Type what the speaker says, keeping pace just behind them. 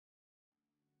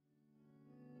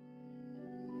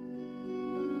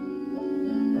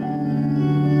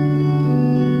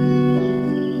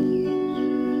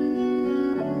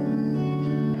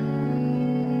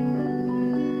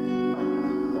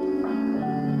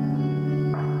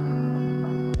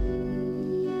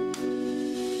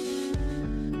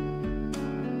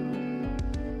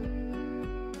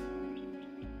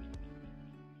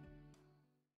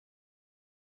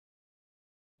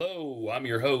Hello, I'm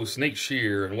your host, Nate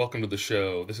Shear, and welcome to the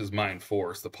show. This is Mind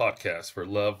Force, the podcast for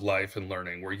love, life, and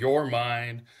learning, where your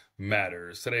mind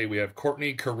matters. Today we have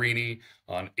Courtney Carini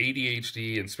on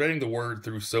ADHD and spreading the word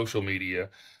through social media.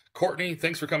 Courtney,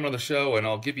 thanks for coming on the show, and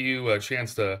I'll give you a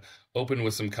chance to open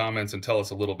with some comments and tell us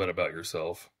a little bit about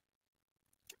yourself.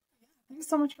 Thanks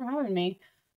so much for having me.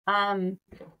 I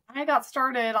got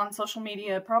started on social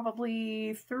media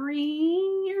probably 3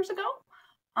 years ago.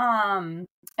 And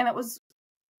it was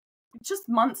just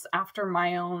months after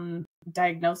my own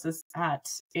diagnosis at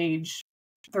age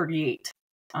 38.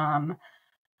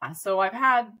 So I've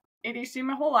had ADHD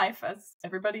my whole life, as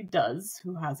everybody does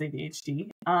who has ADHD.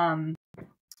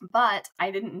 But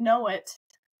I didn't know it.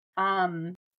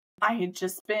 I had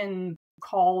just been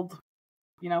called,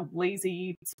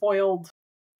 lazy, spoiled,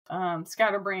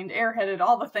 scatterbrained, airheaded,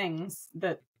 all the things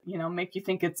that, make you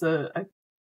think it's a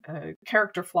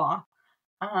character flaw,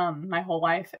 my whole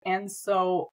life. And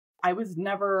so I was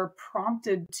never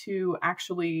prompted to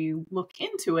actually look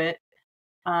into it,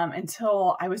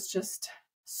 until I was just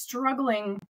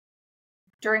struggling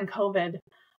during COVID,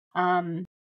 trying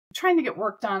to get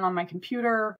work done on my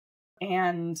computer.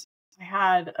 And I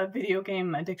had a video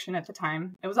game addiction at the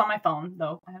time. It was on my phone,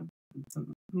 though. I have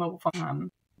some mobile phone.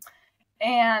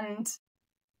 And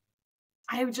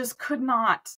I just could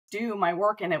not do my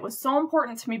work. And it was so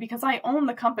important to me because I own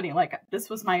the company. Like, this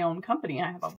was my own company.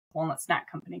 I have a walnut snack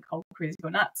company called Crazy Go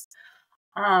Nuts.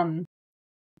 And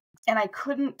I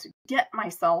couldn't get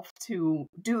myself to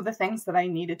do the things that I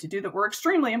needed to do that were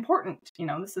extremely important.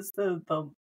 This is the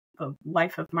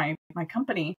life of my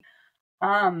company.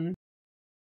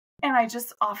 And I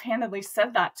just offhandedly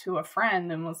said that to a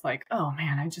friend and was like, oh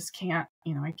man, I just can't,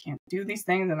 I can't do these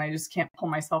things and I just can't pull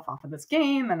myself off of this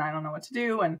game and I don't know what to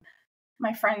do. And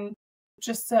my friend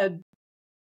just said,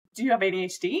 do you have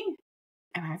ADHD?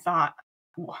 And I thought,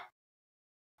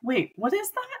 wait, what is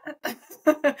that?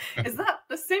 Is that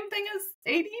the same thing as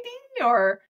ADD?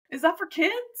 Or is that for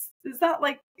kids? Isn't that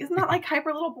like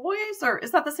hyper little boys? Or is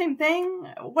that the same thing?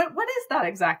 What is that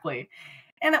exactly?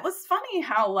 And it was funny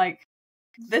how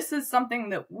this is something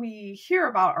that we hear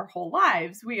about our whole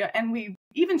lives. We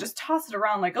even just toss it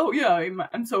around like, oh yeah,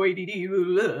 I'm so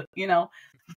ADD,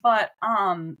 but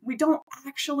we don't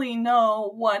actually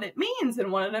know what it means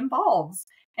and what it involves.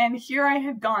 And here I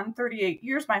had gone 38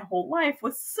 years, my whole life,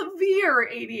 with severe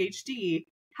ADHD,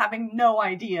 having no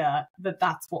idea that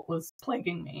that's what was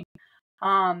plaguing me.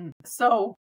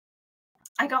 So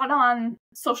I got on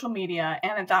social media,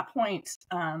 and at that point,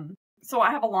 so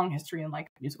I have a long history in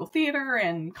musical theater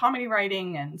and comedy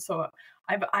writing. And so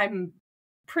I'm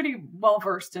pretty well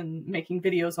versed in making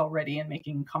videos already and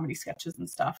making comedy sketches and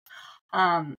stuff.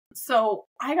 So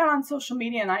I got on social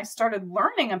media and I started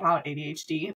learning about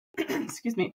ADHD,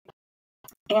 excuse me.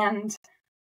 And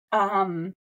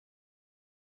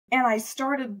I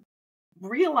started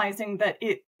realizing that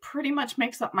it pretty much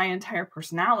makes up my entire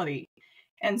personality.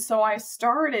 And so I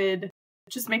started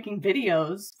just making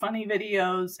videos, funny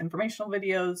videos, informational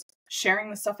videos, sharing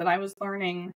the stuff that I was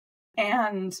learning.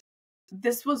 And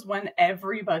this was when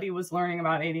everybody was learning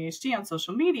about ADHD on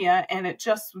social media. And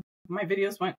my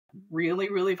videos went really,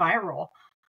 really viral.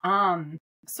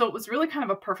 So it was really kind of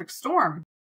a perfect storm.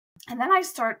 And then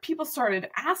people started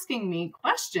asking me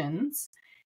questions,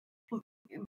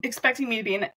 expecting me to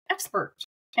be an expert.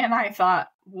 And I thought,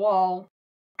 well,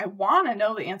 I want to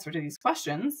know the answer to these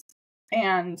questions.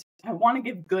 And I want to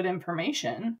give good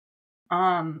information.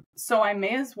 So I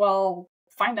may as well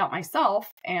find out myself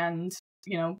and,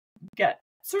 get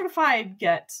certified,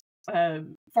 get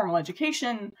formal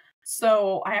education.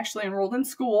 So I actually enrolled in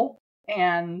school,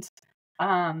 and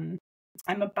I'm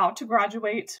about to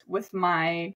graduate with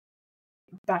my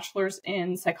bachelor's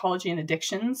in psychology and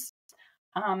addictions.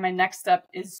 My next step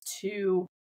is to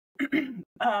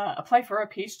apply for a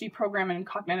PhD program in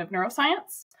cognitive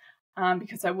neuroscience.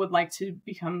 Because I would like to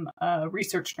become a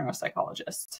research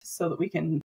neuropsychologist so that we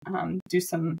can do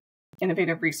some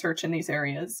innovative research in these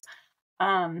areas.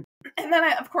 And then,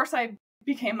 I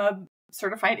became a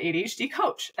certified ADHD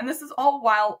coach. And this is all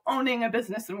while owning a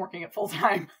business and working it full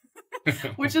time,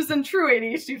 which is in true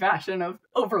ADHD fashion of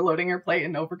overloading your plate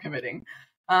and overcommitting.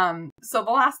 So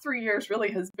the last 3 years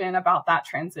really has been about that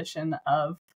transition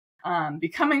of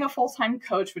becoming a full-time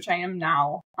coach, which I am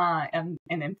now, and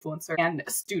an influencer and a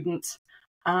student,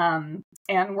 and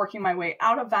working my way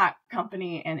out of that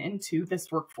company and into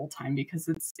this work full-time because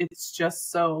it's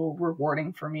just so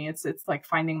rewarding for me. It's like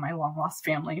finding my long-lost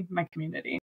family, my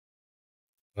community.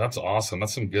 That's awesome.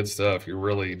 That's some good stuff. You're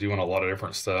really doing a lot of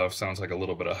different stuff. Sounds like a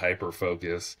little bit of hyper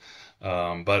focus.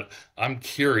 But I'm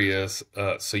curious.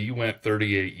 So you went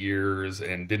 38 years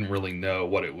and didn't really know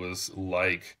what it was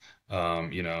like,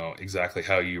 exactly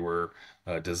how you were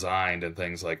designed and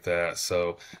things like that.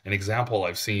 So an example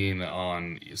I've seen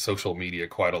on social media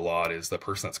quite a lot is the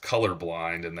person that's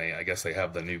colorblind and I guess they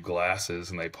have the new glasses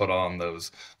and they put on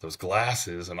those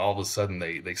glasses and all of a sudden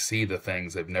they see the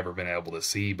things they've never been able to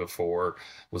see before.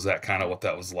 Was that kind of what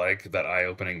that was like, that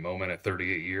eye-opening moment at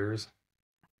 38 years?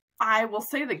 I will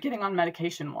say that getting on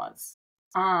medication was.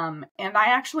 And I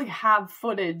actually have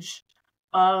footage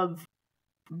of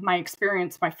my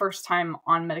experience my first time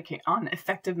on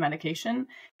effective medication,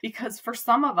 because for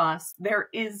some of us there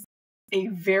is a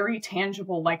very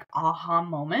tangible like aha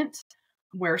moment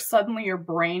where suddenly your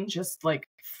brain just like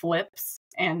flips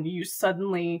and you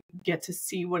suddenly get to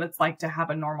see what it's like to have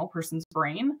a normal person's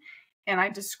brain. And I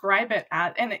describe it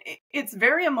at, and it's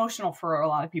very emotional for a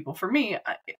lot of people. For me,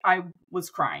 I was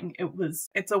crying.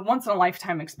 It's a once in a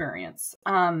lifetime experience.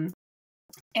 And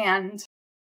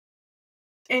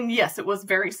yes, it was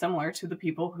very similar to the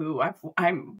people who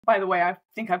by the way, I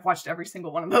think I've watched every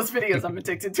single one of those videos. I'm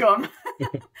addicted to them.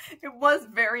 It was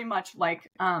very much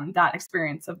like that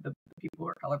experience of the people who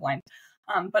are colorblind.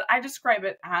 But I describe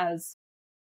it as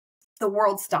the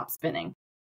world stopped spinning.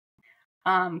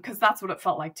 Because that's what it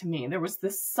felt like to me. There was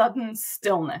this sudden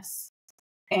stillness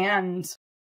and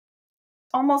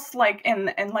almost like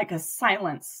and like a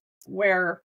silence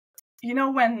where,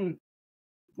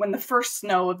 when the first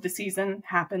snow of the season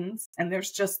happens and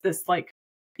there's just this like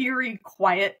eerie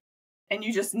quiet and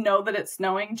you just know that it's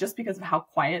snowing just because of how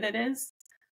quiet it is.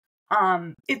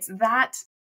 It's that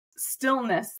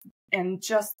stillness and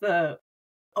just the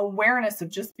awareness of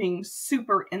just being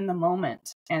super in the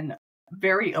moment and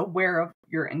very aware of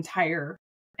your entire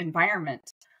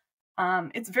environment.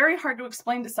 It's very hard to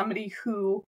explain to somebody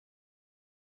who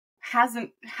hasn't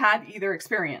had either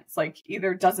experience, like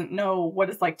either doesn't know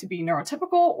what it's like to be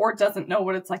neurotypical or doesn't know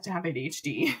what it's like to have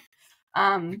ADHD.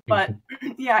 But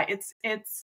yeah, it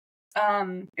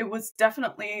was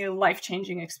definitely a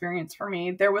life-changing experience for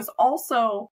me. There was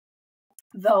also,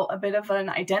 though, a bit of an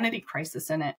identity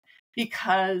crisis in it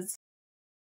because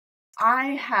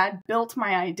I had built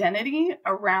my identity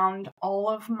around all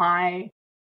of my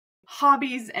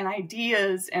hobbies and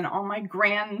ideas and all my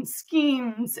grand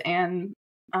schemes and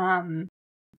I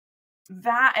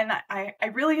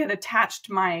really had attached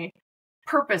my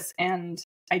purpose and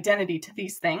identity to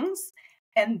these things.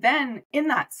 And then in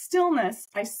that stillness,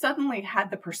 I suddenly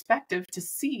had the perspective to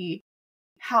see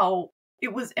how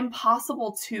it was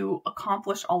impossible to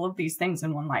accomplish all of these things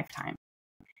in one lifetime.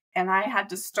 And I had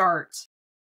to start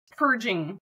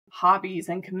purging hobbies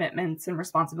and commitments and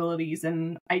responsibilities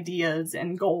and ideas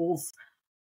and goals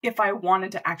if I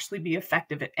wanted to actually be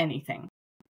effective at anything.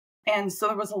 And so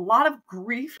there was a lot of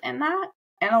grief in that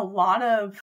and a lot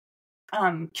of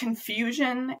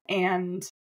confusion and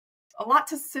a lot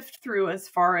to sift through as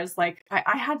far as like,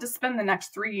 I had to spend the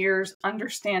next 3 years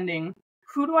understanding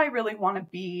who do I really want to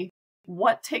be,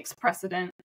 what takes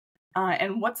precedent,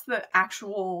 and what's the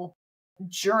actual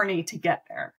journey to get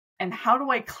there. And how do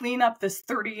I clean up this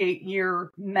 38-year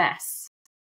mess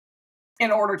in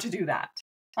order to do that?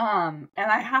 And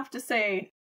I have to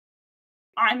say,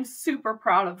 I'm super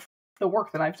proud of the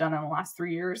work that I've done in the last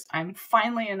 3 years. I'm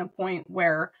finally in a point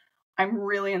where I'm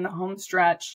really in the home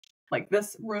stretch. Like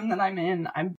this room that I'm in,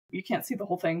 you can't see the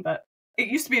whole thing, but it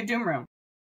used to be a doom room,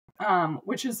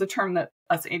 which is the term that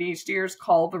us ADHDers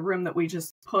call the room that we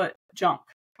just put junk.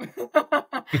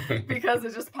 Because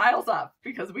it just piles up,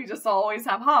 because we just always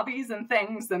have hobbies and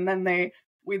things, and then they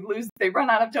run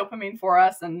out of dopamine for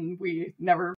us and we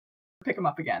never pick them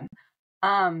up again.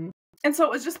 And so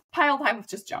it was just piled high with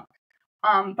just junk.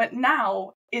 But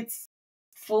now it's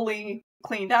fully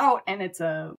cleaned out and it's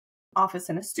a office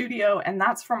and a studio, and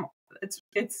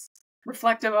it's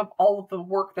reflective of all of the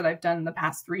work that I've done in the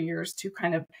past 3 years to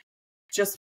kind of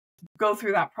just go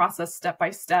through that process step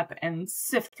by step and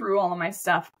sift through all of my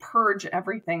stuff, purge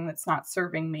everything that's not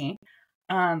serving me,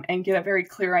 and get a very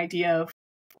clear idea of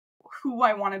who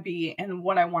I want to be and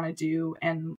what I want to do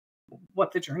and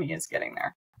what the journey is getting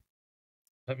there.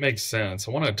 That makes sense.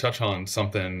 I want to touch on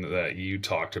something that you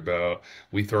talked about.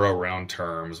 We throw around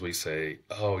terms. We say,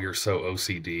 "Oh, you're so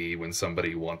OCD" when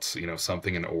somebody wants,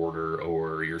 something in order,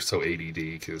 or "You're so ADD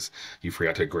because you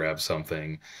forgot to grab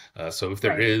something." So if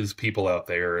there Right. is people out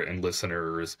there and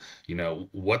listeners,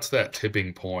 what's that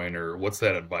tipping point, or what's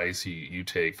that advice you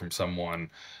take from someone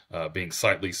being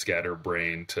slightly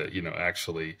scatterbrained to,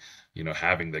 actually,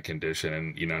 having the condition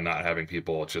and, not having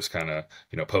people just kind of,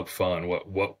 poke fun.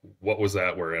 What was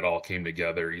that where it all came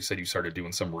together? You said you started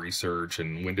doing some research,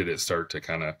 and when did it start to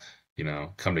kind of,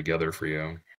 come together for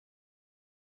you?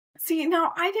 See,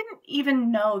 now I didn't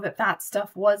even know that that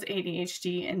stuff was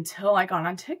ADHD until I got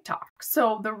on TikTok.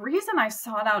 So the reason I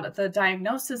sought out the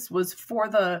diagnosis was for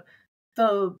the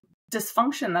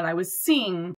dysfunction that I was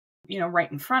seeing,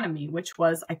 right in front of me, which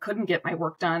was I couldn't get my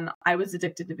work done. I was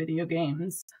addicted to video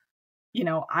games.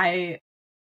 I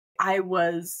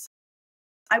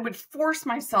would force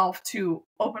myself to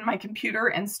open my computer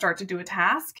and start to do a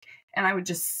task, and I would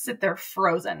just sit there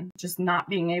frozen, just not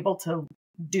being able to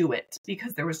do it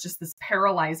because there was just this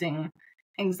paralyzing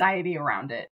anxiety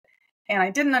around it. And I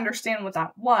didn't understand what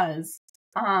that was.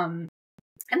 And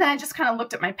then I just kind of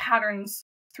looked at my patterns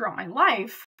throughout my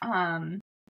life.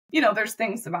 There's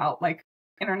things about like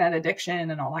internet addiction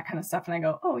and all that kind of stuff. And I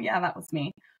go, oh yeah, that was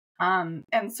me.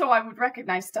 And so I would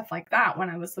recognize stuff like that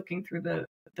when I was looking through the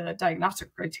diagnostic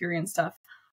criteria and stuff.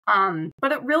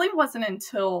 But it really wasn't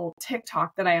until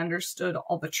TikTok that I understood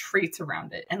all the traits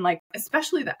around it, and like,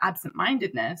 especially the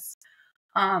absent-mindedness.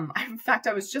 In fact,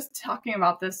 I was just talking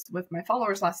about this with my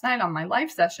followers last night on my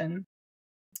live session.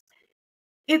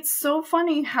 It's so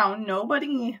funny how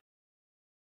nobody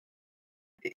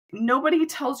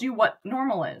tells you what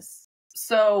normal is.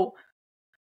 So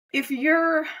if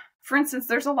you're, for instance,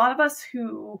 there's a lot of us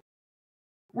who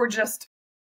were just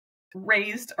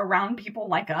raised around people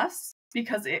like us,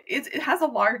 because it has a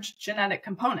large genetic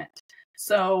component.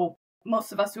 So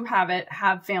most of us who have it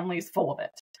have families full of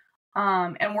it.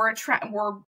 And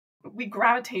we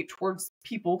gravitate towards other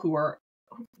people who are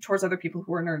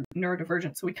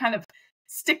neurodivergent. So we kind of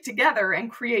stick together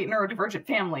and create neurodivergent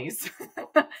families.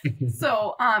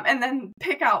 So, and then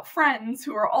pick out friends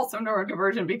who are also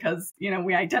neurodivergent because,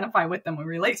 we identify with them, we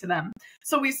relate to them.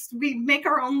 So we make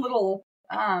our own little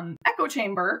echo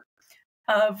chamber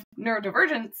of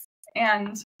neurodivergence.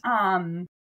 And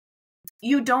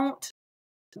you don't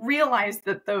realize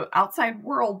that the outside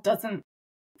world doesn't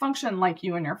function like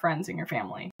you and your friends and your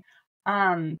family.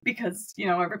 Because,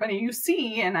 everybody you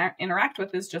see and interact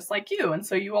with is just like you. And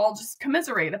so you all just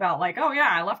commiserate about like, oh yeah,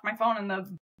 I left my phone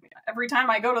every time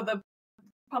I go to the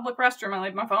public restroom, I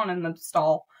leave my phone in the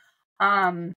stall.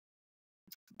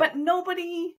 But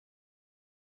nobody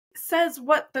says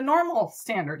what the normal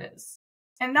standard is.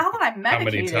 And now that I'm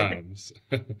medicated... How many times?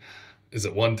 Is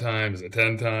it 1 time? Is it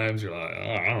 10 times? You're like,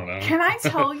 oh, I don't know. Can I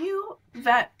tell you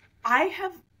that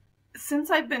since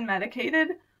I've been medicated,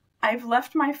 I've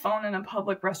left my phone in a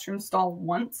public restroom stall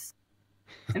once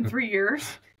in 3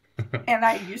 years. And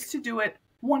I used to do it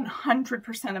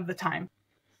 100% of the time.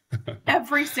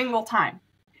 Every single time.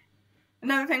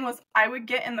 Another thing was I would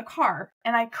get in the car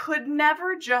and I could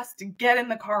never just get in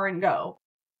the car and go.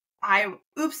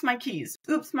 Oops, my keys.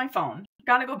 Oops, my phone.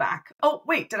 Gotta go back. Oh,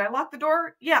 wait, did I lock the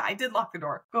door? Yeah, I did lock the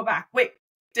door. Go back. Wait,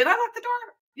 did I lock the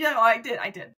door? Yeah, no, I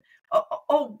did.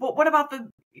 Oh, but what about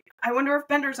I wonder if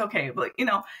Bender's okay. But,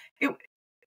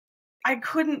 I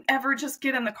couldn't ever just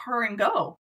get in the car and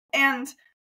go. And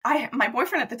my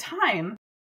boyfriend at the time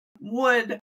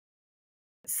would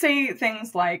say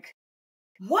things like,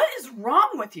 what is wrong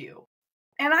with you?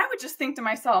 And I would just think to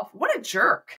myself, what a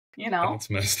jerk, That's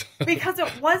messed up. Because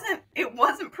it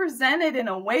wasn't presented in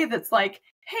a way that's like,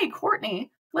 hey, Courtney,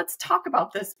 let's talk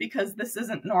about this because this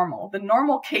isn't normal. The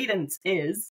normal cadence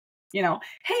is,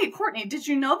 hey, Courtney, did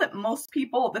you know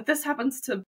that this happens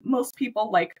to most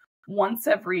people like once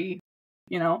every,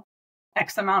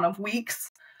 X amount of weeks,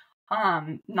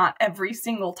 not every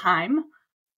single time.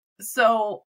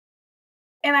 So,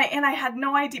 and I had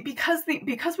no idea because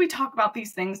we talk about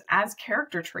these things as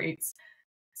character traits,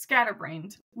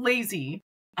 scatterbrained, lazy,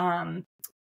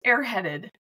 airheaded,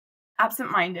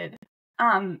 absent-minded.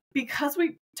 Because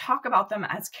we talk about them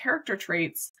as character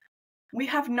traits, we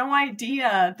have no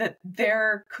idea that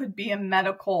there could be a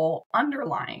medical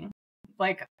underlying.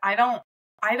 Like, I don't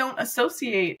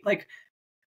associate, like,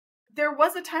 there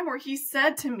was a time where he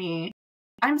said to me,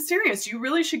 I'm serious, you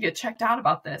really should get checked out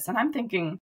about this. And I'm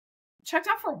thinking, checked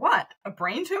out for what? A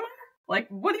brain tumor? Like,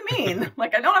 what do you mean?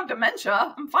 Like, I don't have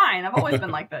dementia. I'm fine. I've always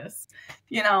been like this,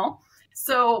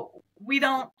 So we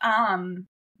don't, I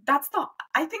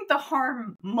think the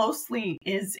harm mostly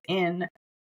is in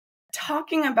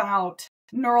talking about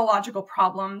neurological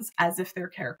problems as if they're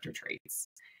character traits.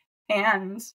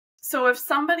 And so if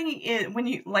somebody is,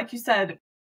 like you said,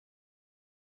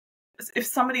 if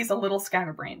somebody's a little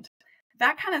scatterbrained,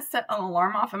 that kind of set an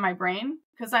alarm off in my brain,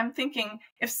 because I'm thinking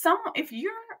if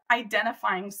you're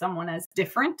identifying someone as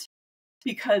different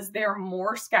because they're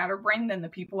more scatterbrained than the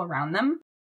people around them,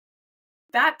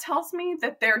 that tells me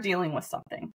that they're dealing with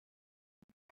something.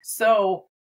 So,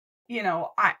 you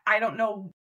know, I don't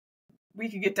know, we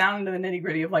could get down into the nitty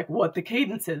gritty of like what the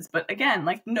cadence is, but again,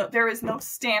 like, no, there is no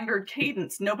standard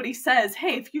cadence. Nobody says,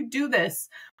 hey, if you do this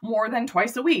more than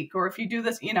twice a week, or if you do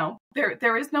this, you know,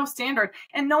 there is no standard,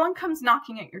 and no one comes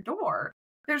knocking at your door.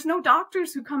 There's no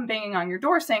doctors who come banging on your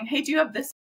door saying, hey, do you have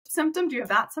this symptom? Do you have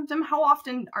that symptom? How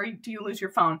often do you lose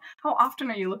your phone? How often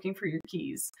are you looking for your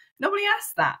keys? Nobody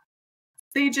asks that.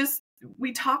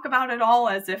 We talk about it all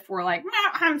as if we're like,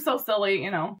 I'm so silly,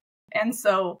 you know? And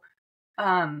so,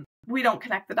 we don't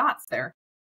connect the dots there.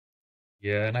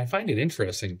 Yeah, and I find it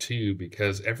interesting too,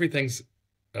 because everything's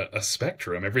a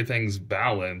spectrum, everything's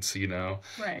balance, you know?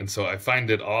 Right. And so I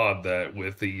find it odd that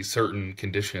with the certain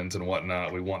conditions and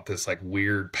whatnot, we want this like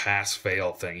weird pass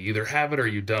fail thing. You either have it or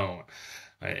you don't.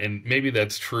 And maybe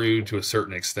that's true to a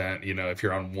certain extent, you know, if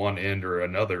you're on one end or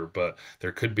another, but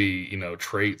there could be, you know,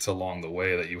 traits along the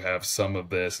way that you have some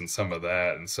of this and some of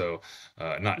that. And so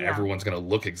not everyone's going to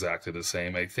look exactly the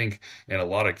same. I think in a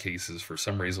lot of cases, for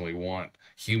some reason, we want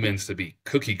humans to be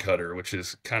cookie cutter, which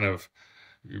is kind of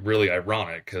really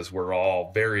ironic because we're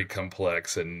all very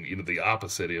complex and, you know, the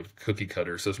opposite of cookie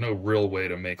cutters. So there's no real way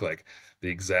to make like the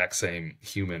exact same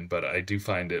human, but I do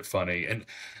find it funny. And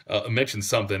I mentioned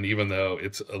something, even though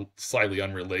it's slightly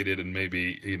unrelated and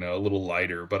maybe, you know, a little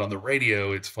lighter, but on the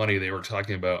radio, it's funny. They were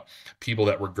talking about people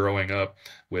that were growing up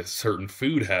with certain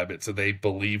food habits that they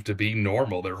believed to be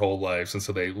normal their whole lives. And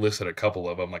so they listed a couple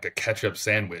of them, like a ketchup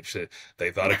sandwich.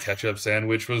 They thought a ketchup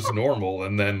sandwich was normal.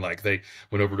 And then like they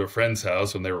went over to a friend's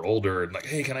house when they were older and like,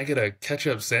 hey, can I get a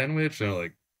ketchup sandwich? And they're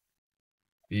like,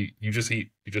 you just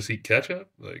eat ketchup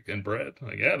like and bread,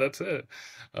 like, yeah, that's it.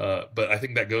 But I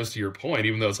think that goes to your point,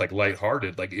 even though it's like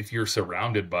lighthearted, like if you're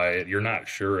surrounded by it, you're not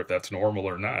sure if that's normal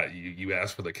or not. You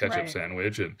ask for the ketchup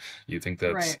sandwich and you think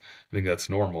that's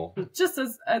normal. Just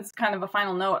as kind of a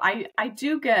final note, I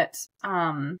do get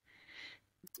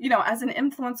you know, as an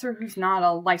influencer who's not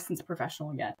a licensed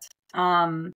professional yet,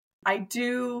 I'm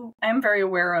very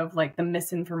aware of like the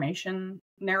misinformation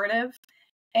narrative,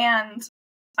 and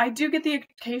I do get the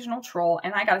occasional troll,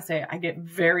 and I gotta say, I get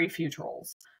very few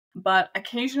trolls. But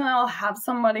occasionally I'll have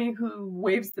somebody who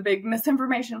waves the big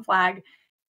misinformation flag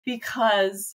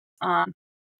because,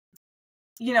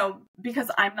 you know,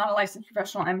 because I'm not a licensed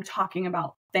professional, I'm talking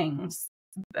about things,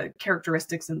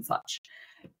 characteristics and such.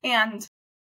 And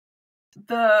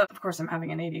of course, I'm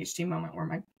having an ADHD moment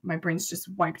where my brain's just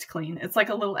wiped clean. It's like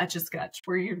a little Etch-a-Sketch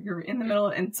where you're in the middle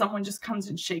and someone just comes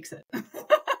and shakes it.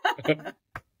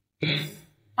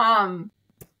 What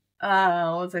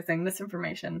was I saying?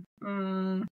 Misinformation.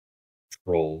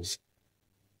 Trolls.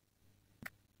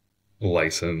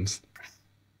 Licensed.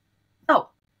 Oh,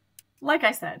 like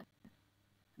I said,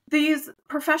 these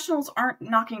professionals aren't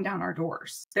knocking down our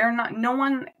doors. They're not, no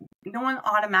one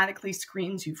automatically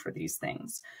screens you for these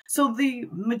things. So the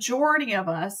majority of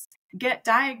us get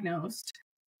diagnosed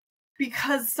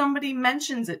because somebody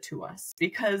mentions it to us,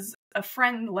 because a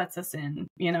friend lets us in,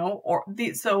 you know,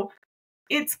 so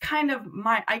it's kind of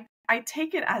I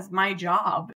take it as my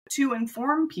job to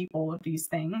inform people of these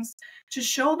things, to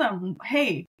show them,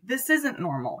 hey, this isn't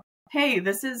normal. Hey,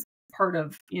 this is part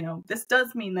of, you know, this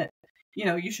does mean that, you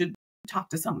know, you should talk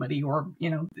to somebody, or, you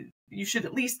know, you should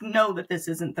at least know that this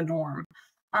isn't the norm.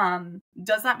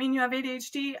 Does that mean you have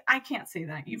ADHD? I can't say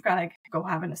that. You've got to go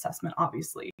have an assessment,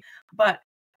 obviously. But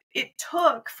it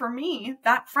took for me,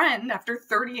 that friend, after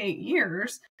 38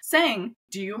 years, saying,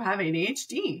 do you have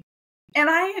ADHD? And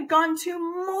I had gone to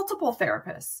multiple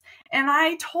therapists, and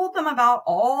I told them about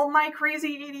all my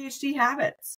crazy ADHD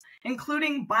habits,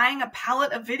 including buying a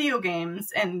pallet of video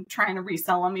games and trying to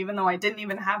resell them, even though I didn't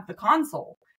even have the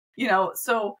console, you know.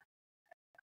 So,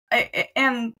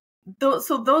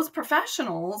 so those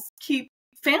professionals keep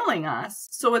failing us.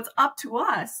 So it's up to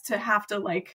us to have to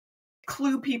like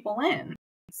clue people in.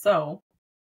 So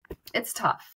it's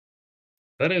tough.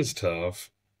 That is tough.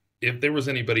 If there was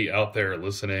anybody out there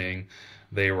listening,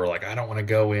 they were like, I don't want to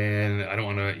go in, I don't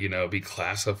want to, you know, be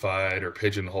classified or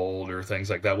pigeonholed or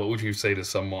things like that, what would you say to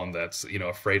someone that's, you know,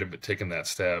 afraid of taking that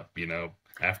step, you know,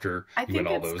 after you went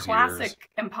all those years? I think it's classic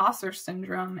imposter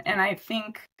syndrome, and I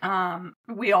think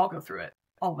we all go through it.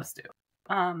 All of us do.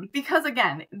 Because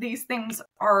again, these things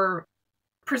are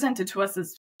presented to us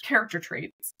as character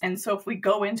traits. And so if we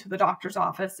go into the doctor's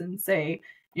office and say,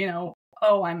 you know,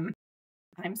 oh, I'm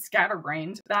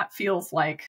scatterbrained, that feels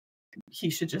like he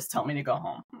should just tell me to go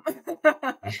home.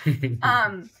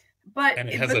 But and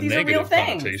it has a negative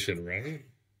connotation, right?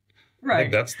 Right. I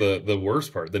think that's the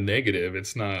worst part, the negative.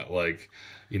 It's not like,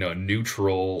 a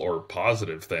neutral or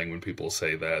positive thing when people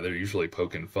say that. They're usually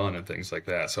poking fun and things like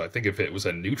that. So I think if it was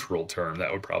a neutral term,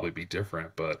 that would probably be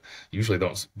different, but usually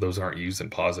those aren't used in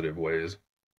positive ways.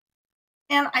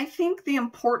 And I think the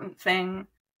important thing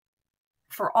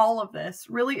for all of this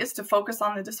really is to focus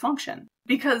on the dysfunction,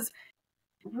 because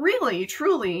really,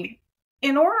 truly,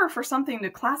 in order for something to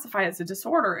classify as a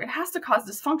disorder, it has to cause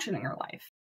dysfunction in your life.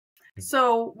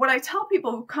 So what I tell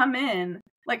people who come in,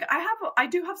 like I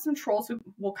do have some trolls who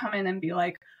will come in and be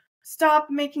like, stop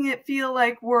making it feel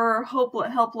like we're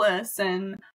helpless.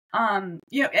 And, and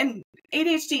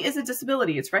ADHD is a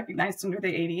disability. It's recognized under the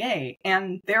ADA.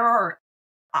 And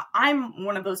I'm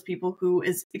one of those people who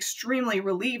is extremely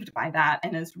relieved by that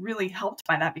and is really helped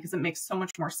by that, because it makes so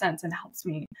much more sense and helps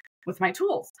me with my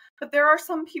tools. But there are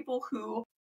some people who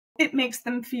it makes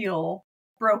them feel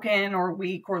broken or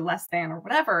weak or less than or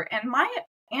whatever. And my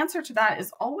answer to that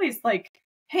is always like,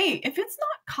 hey, if it's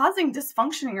not causing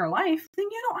dysfunction in your life, then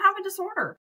you don't have a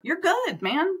disorder. You're good,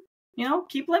 man.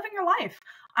 Keep living your life.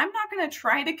 I'm not going to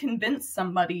try to convince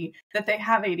somebody that they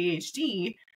have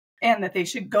ADHD and that they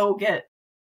should go get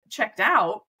checked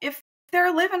out if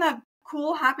they're living a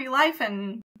cool, happy life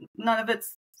and none of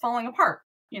it's falling apart.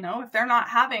 If they're not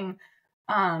having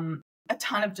a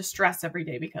ton of distress every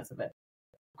day because of it.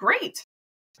 Great.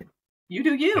 You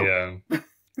do you. Yeah,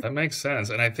 that makes sense.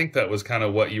 And I think that was kind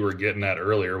of what you were getting at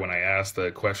earlier when I asked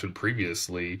the question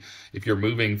previously. If you're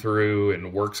moving through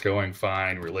and work's going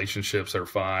fine, relationships are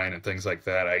fine, and things like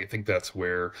that, I think that's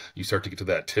where you start to get to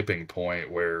that tipping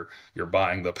point where you're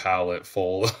buying the pallet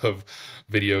full of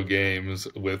video games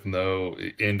with no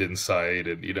end in sight,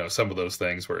 and some of those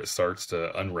things where it starts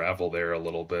to unravel there a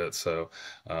little bit. So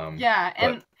yeah,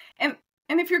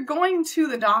 and if you're going to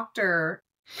the doctor,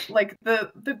 like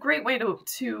the great way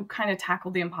to kind of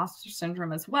tackle the imposter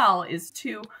syndrome as well is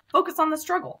to focus on the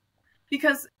struggle,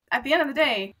 because at the end of the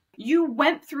day, you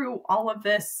went through all of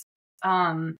this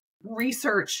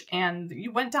research and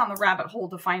you went down the rabbit hole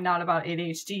to find out about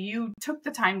ADHD. You took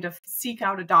the time to seek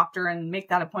out a doctor and make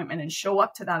that appointment and show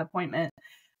up to that appointment.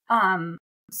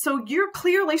 So you're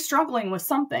clearly struggling with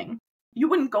something. You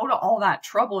wouldn't go to all that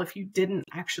trouble if you didn't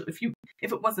actually,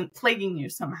 if it wasn't plaguing you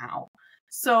somehow.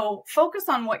 So focus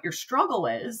on what your struggle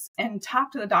is and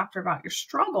talk to the doctor about your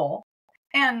struggle,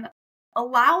 and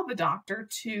allow the doctor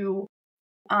to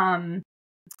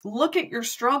look at your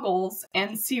struggles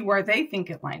and see where they think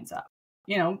it lines up.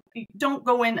 Don't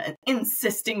go in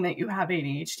insisting that you have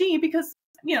ADHD, because,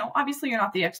 obviously you're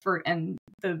not the expert and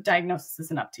the diagnosis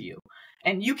isn't up to you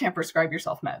and you can't prescribe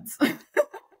yourself meds.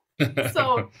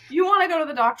 So you want to go to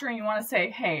the doctor and you want to say,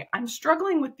 hey, I'm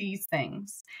struggling with these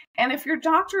things. And if your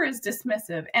doctor is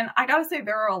dismissive, and I got to say,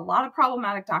 there are a lot of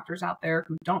problematic doctors out there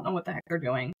who don't know what the heck they're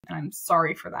doing, and I'm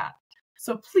sorry for that.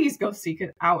 So please go seek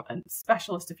it out, a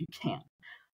specialist if you can.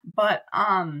 But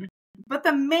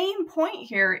the main point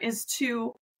here is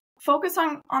to focus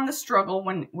on the struggle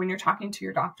when you're talking to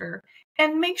your doctor,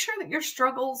 and make sure that your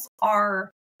struggles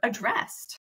are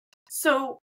addressed.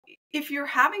 So if you're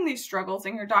having these struggles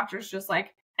and your doctor's just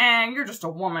like, you're just a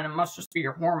woman, it must just be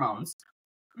your hormones.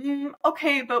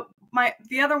 Okay, but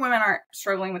the other women aren't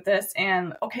struggling with this,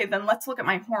 and okay, then let's look at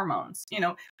my hormones.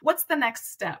 What's the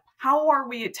next step? How are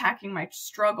we attacking my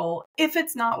struggle? If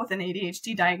it's not with an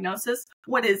ADHD diagnosis,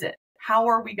 what is it? How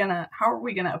are we gonna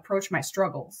approach my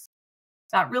struggles?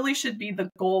 That really should be the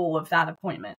goal of that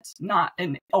appointment, not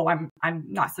I'm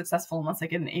not successful unless I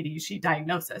get an ADHD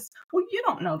diagnosis. Well, you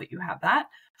don't know that you have that.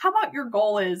 How about your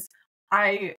goal is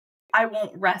I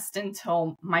won't rest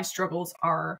until my struggles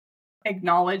are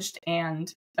acknowledged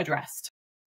and addressed.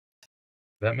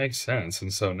 That makes sense.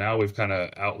 And so now we've kind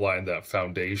of outlined that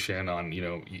foundation on,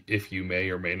 if you may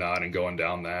or may not, and going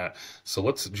down that. So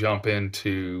let's jump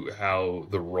into how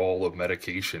the role of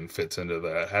medication fits into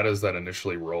that. How does that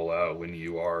initially roll out when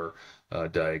you are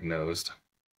diagnosed?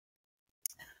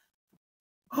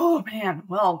 Oh man,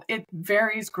 well, it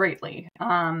varies greatly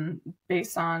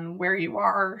based on where you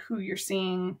are, who you're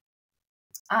seeing.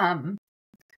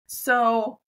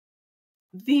 So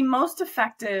the most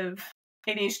effective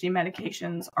ADHD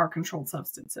medications are controlled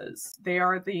substances. They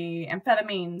are the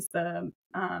amphetamines, the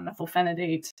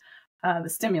methylphenidate, the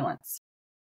stimulants.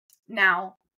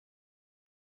 Now,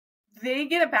 they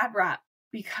get a bad rap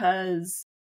because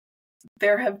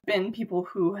there have been people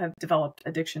who have developed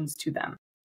addictions to them.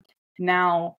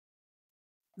 Now,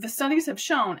 the studies have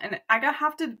shown, and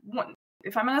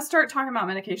if I'm going to start talking about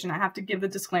medication, I have to give the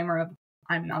disclaimer of,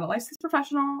 I'm not a licensed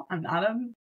professional. I'm not a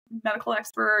medical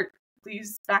expert.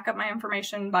 Please back up my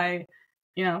information by,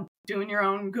 doing your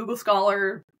own Google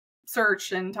Scholar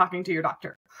search and talking to your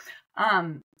doctor.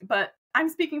 But I'm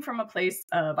speaking from a place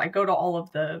of, I go to all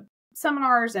of the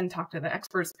seminars and talk to the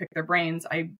experts, pick their brains.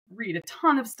 I read a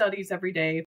ton of studies every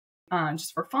day,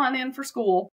 just for fun and for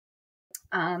school.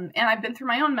 And I've been through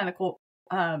my own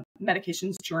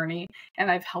medications journey,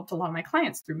 and I've helped a lot of my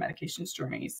clients through medications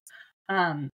journeys.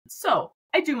 So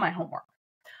I do my homework.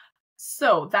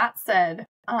 So that said,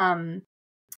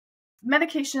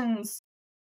 medications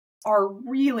are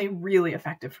really, really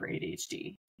effective for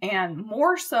ADHD, and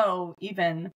more so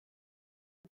even.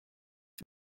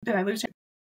 Did I lose you?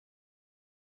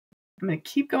 I'm going to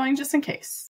keep going just in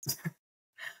case.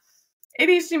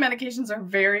 ADHD medications are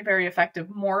very, very effective,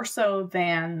 more so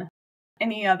than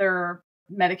any other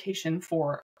medication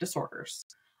for disorders.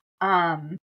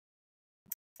 And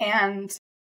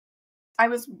I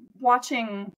was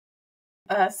watching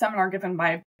a seminar given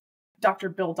by Dr.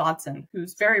 Bill Dodson,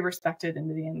 who's very respected in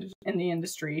the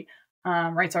industry,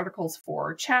 writes articles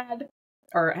for Chad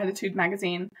or Attitude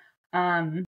magazine.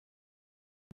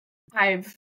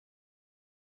 I've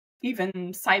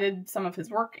even cited some of his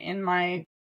work in my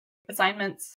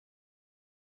assignments.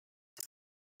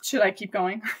 Should I keep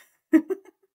going?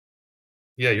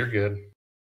 Yeah, you're good.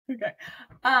 Okay.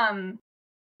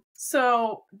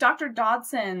 So Dr.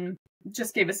 Dodson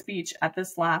just gave a speech at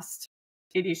this last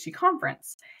ADHD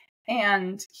conference,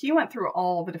 and he went through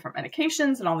all the different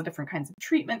medications and all the different kinds of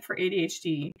treatment for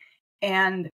ADHD.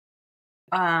 And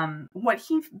what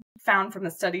he found from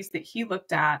the studies that he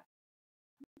looked at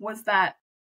was that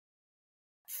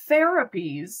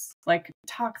therapies like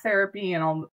talk therapy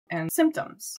and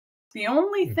symptoms, the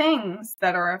only things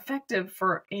that are effective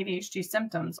for ADHD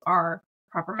symptoms are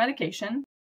proper medication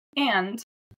and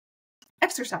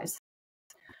exercise.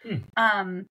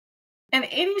 And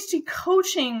ADHD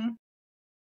coaching,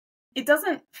 it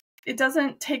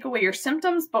doesn't take away your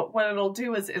symptoms, but what it'll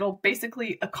do is it'll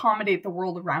basically accommodate the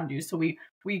world around you. So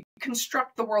we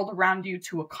construct the world around you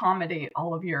to accommodate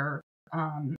all of your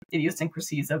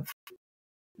idiosyncrasies of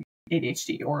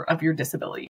ADHD, or of your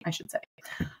disability, I should say.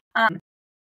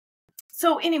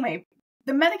 So anyway,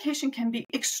 the medication can be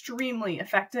extremely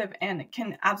effective, and it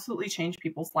can absolutely change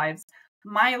people's lives.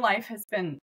 My life has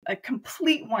been a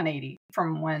complete 180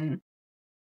 from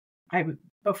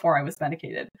before I was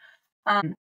medicated.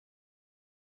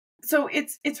 So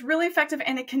it's really effective,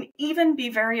 and it can even be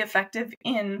very effective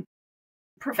in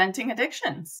preventing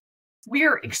addictions. We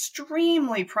are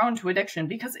extremely prone to addiction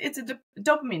because it's a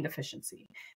dopamine deficiency.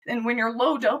 And when you're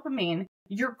low dopamine,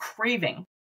 you're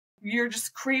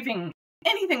just craving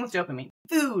anything with dopamine: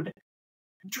 food,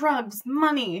 drugs,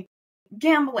 money,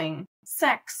 gambling,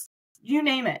 sex, you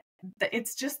name it.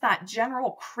 It's just that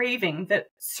general craving that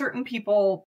certain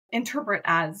people interpret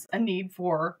as a need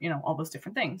for, all those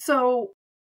different things. So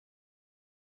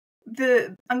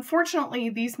unfortunately,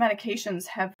 these medications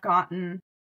have gotten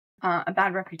a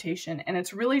bad reputation, and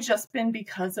it's really just been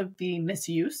because of the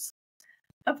misuse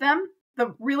of them.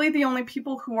 The only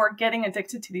people who are getting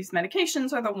addicted to these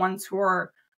medications are the ones who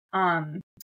are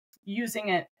using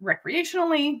it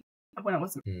recreationally when it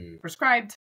wasn't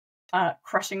prescribed,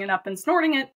 crushing it up and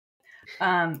snorting it,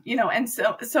 and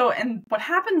so what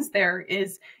happens there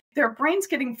is their brain's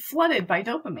getting flooded by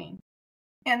dopamine.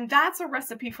 And that's a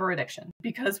recipe for addiction,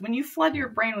 because when you flood your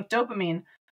brain with dopamine,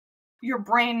 your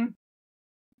brain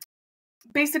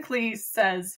basically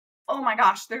says, oh my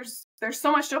gosh, there's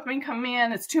so much dopamine coming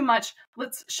in, it's too much,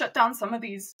 let's shut down some of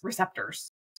these receptors.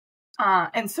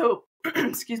 And so,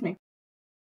 excuse me.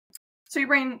 So your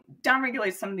brain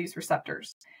downregulates some of these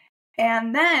receptors.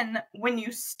 And then when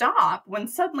you stop, when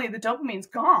suddenly the dopamine's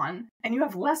gone and you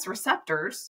have less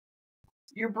receptors,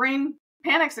 your brain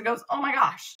panics and goes, oh my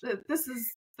gosh, this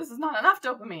is not enough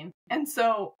dopamine. And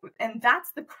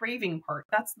that's the craving part.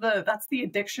 That's the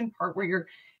addiction part, where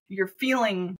you're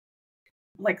feeling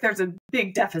like there's a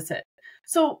big deficit.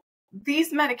 So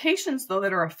these medications, though,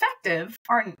 that are effective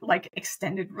are like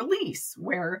extended release,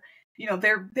 where,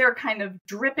 they're kind of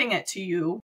dripping it to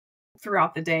you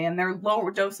throughout the day, and they're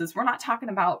lower doses. We're not talking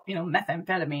about,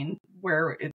 methamphetamine,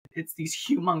 where it's these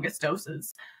humongous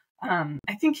doses.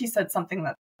 I think he said something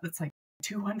that's like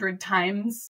 200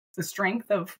 times the strength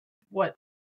of what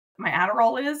my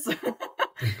Adderall is.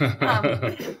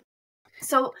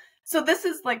 So this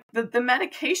is like the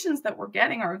medications that we're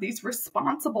getting are these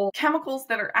responsible chemicals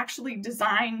that are actually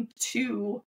designed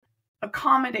to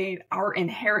accommodate our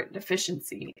inherent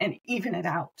deficiency and even it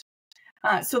out,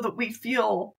 so that we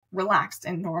feel relaxed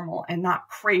and normal and not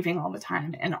craving all the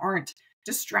time and aren't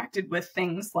distracted with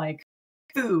things like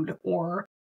food or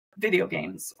video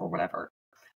games or whatever.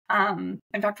 In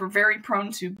fact, we're very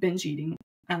prone to binge eating.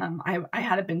 I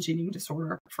had a binge eating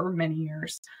disorder for many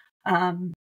years.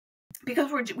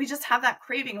 because we just have that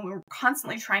craving and we're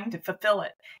constantly trying to fulfill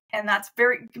it. And that's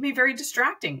can be very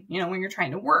distracting, when you're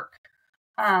trying to work.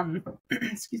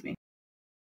 Excuse me.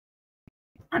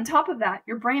 On top of that,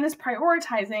 your brain is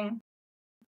prioritizing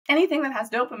anything that has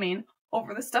dopamine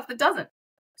over the stuff that doesn't.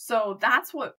 So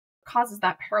that's what causes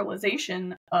that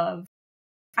paralyzation of,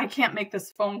 I can't make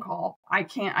this phone call. I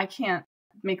can't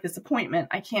make this appointment.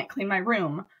 I can't clean my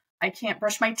room. I can't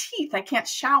brush my teeth. I can't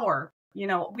shower.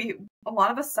 A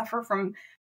lot of us suffer from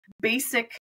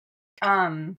basic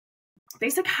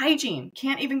hygiene.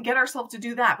 Can't even get ourselves to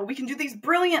do that, but we can do these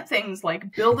brilliant things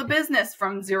like build a business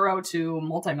from zero to a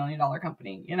multi-million-dollar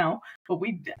company, but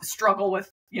we struggle with,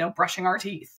 brushing our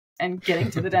teeth and getting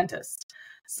to the dentist.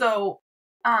 So,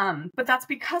 but that's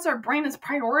because our brain is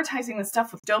prioritizing the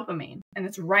stuff with dopamine and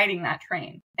it's riding that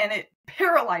train, and it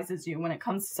paralyzes you when it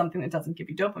comes to something that doesn't give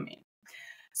you dopamine.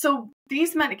 So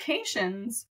these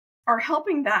medications are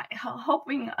helping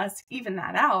us even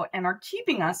that out and are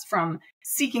keeping us from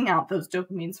seeking out those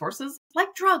dopamine sources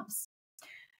like drugs.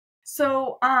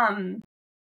 So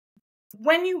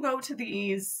when you go to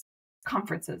these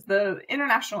conferences, the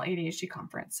International ADHD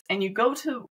Conference, and you go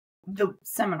to the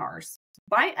seminars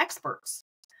by experts,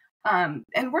 and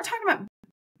we're talking about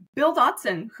Bill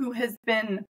Dotson, who has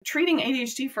been treating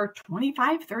ADHD for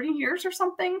 25, 30 years or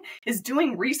something, is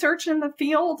doing research in the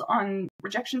field on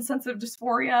rejection-sensitive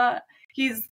dysphoria.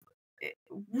 He's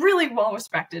really well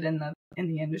respected in the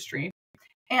industry,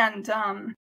 and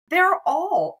they're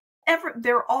all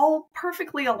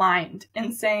perfectly aligned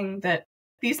in saying that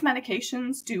these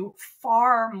medications do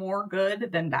far more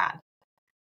good than bad,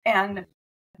 and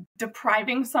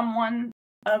depriving someone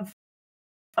of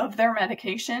their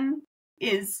medication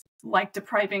is like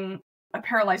depriving a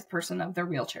paralyzed person of their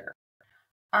wheelchair.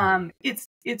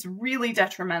 It's really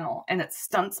detrimental, and it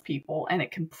stunts people, and it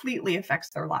completely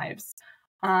affects their lives.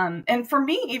 And for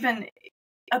me, even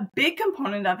a big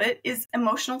component of it is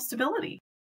emotional stability.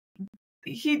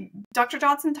 Dr.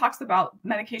 Dodson talks about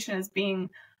medication as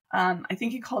being, I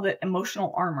think he called it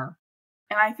emotional armor.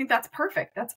 And I think that's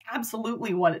perfect. That's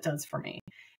absolutely what it does for me.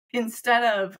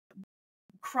 Instead of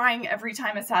crying every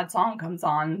time a sad song comes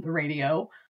on the radio,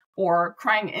 or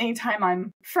crying anytime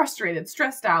I'm frustrated,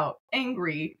 stressed out,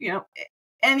 angry,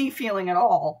 any feeling at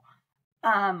all,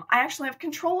 I actually have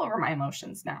control over my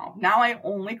emotions now. Now I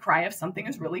only cry if something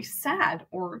is really sad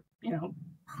or,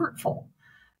 hurtful.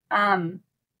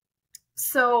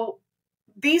 So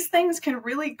these things can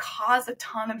really cause a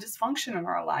ton of dysfunction in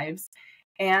our lives.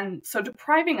 And so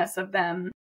depriving us of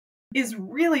them can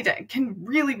really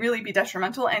be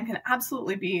detrimental, and can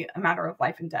absolutely be a matter of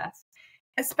life and death,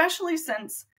 especially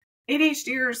since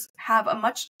ADHDers have a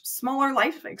much smaller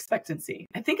life expectancy.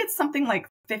 I think it's something like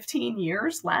 15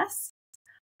 years less.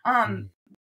 And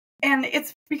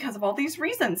it's because of all these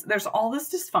reasons. There's all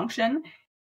this dysfunction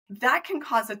that can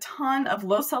cause a ton of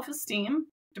low self-esteem,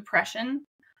 depression.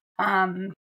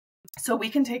 So we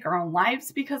can take our own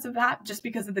lives because of that, just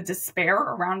because of the despair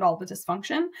around all the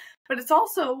dysfunction. But it's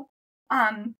also,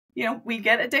 we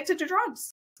get addicted to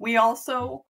drugs. We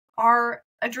also are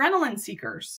adrenaline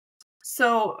seekers.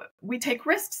 So we take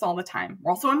risks all the time.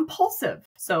 We're also impulsive.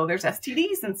 So there's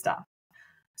STDs and stuff.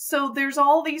 So there's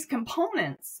all these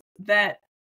components that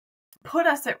put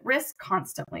us at risk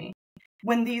constantly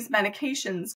when these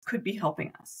medications could be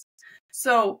helping us.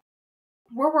 So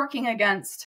we're working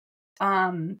against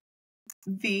the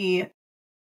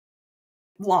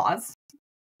laws.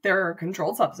 They're a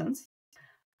controlled substance.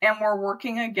 And we're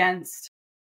working against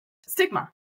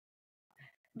stigma.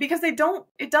 Because it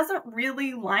doesn't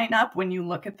really line up when you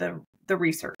look at the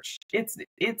research.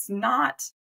 It's not,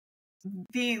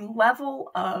 the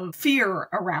level of fear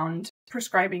around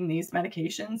prescribing these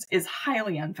medications is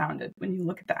highly unfounded when you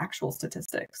look at the actual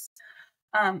statistics.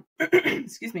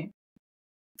 Excuse me.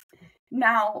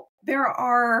 Now, there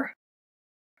are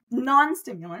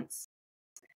non-stimulants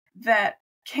that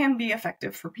can be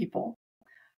effective for people.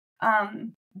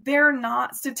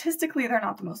 Statistically, they're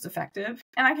not the most effective.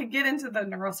 And I could get into the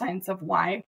neuroscience of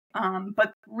why,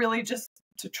 but really just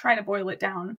to try to boil it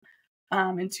down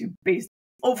into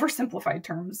oversimplified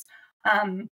terms.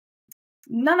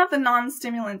 None of the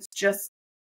non-stimulants just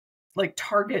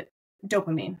target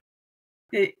dopamine.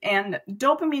 And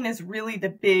dopamine is really the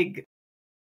big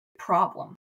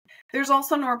problem. There's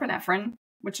also norepinephrine,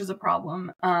 which is a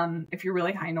problem. If you're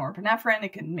really high norepinephrine,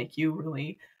 it can make you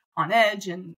really on edge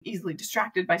and easily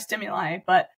distracted by stimuli,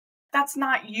 but that's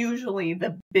not usually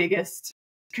the biggest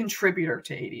contributor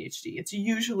to ADHD. It's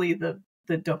usually the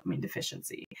dopamine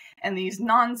deficiency. And these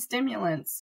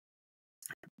non-stimulants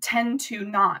tend to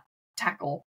not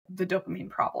tackle the dopamine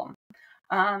problem.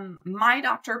 My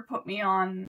doctor put me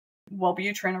on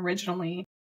Wellbutrin originally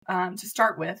to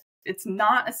start with. It's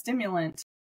not a stimulant,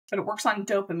 but it works on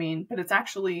dopamine, but it's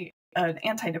actually an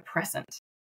antidepressant.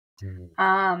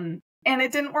 And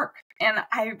it didn't work. And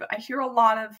I hear a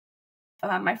lot of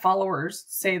my followers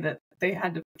say that they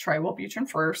had to try Wellbutrin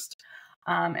first.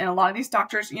 And a lot of these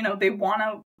doctors, you know, they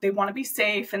want to be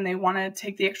safe and they want to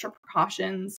take the extra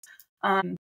precautions.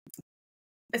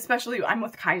 Especially I'm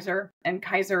with Kaiser, and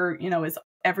Kaiser, you know, is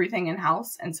everything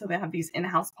in-house. And so they have these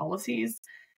in-house policies.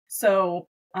 So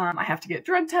I have to get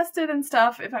drug tested and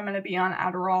stuff if I'm going to be on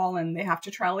Adderall, and they have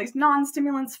to try all these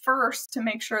non-stimulants first to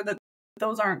make sure that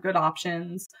those aren't good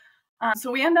options.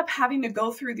 So we end up having to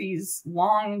go through these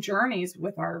long journeys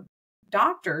with our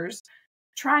doctors,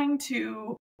 trying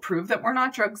to prove that we're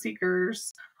not drug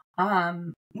seekers.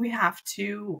 We have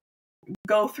to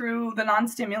go through the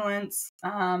non-stimulants.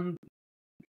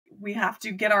 We have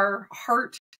to get our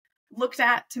heart looked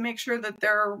at to make sure that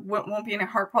there won't be any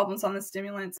heart problems on the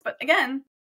stimulants. But again,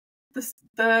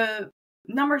 the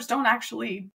numbers don't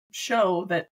actually show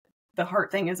that the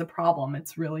heart thing is a problem.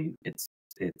 It's really, it's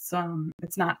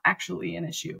not actually an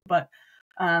issue. But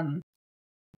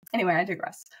anyway, I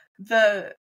digress.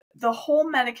 The whole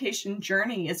medication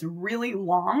journey is really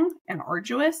long and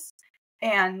arduous,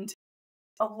 and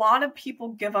a lot of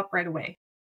people give up right away.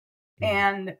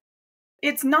 And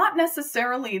it's not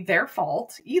necessarily their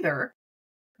fault either.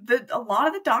 A lot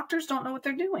of the doctors don't know what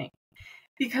they're doing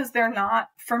because they're not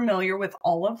familiar with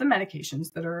all of the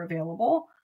medications that are available.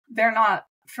 They're not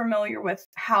familiar with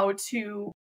how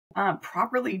to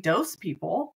properly dose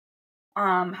people,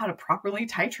 how to properly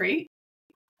titrate.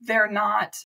 They're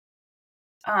not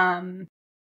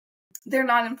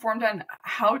informed on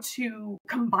how to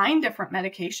combine different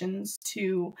medications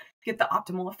to get the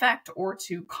optimal effect or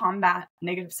to combat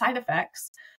negative side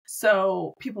effects.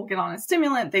 So people get on a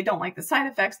stimulant, they don't like the side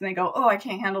effects, and they go, oh, I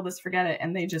can't handle this, forget it.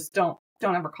 And they just don't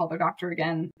ever call their doctor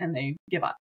again, and they give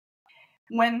up.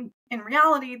 When in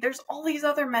reality, there's all these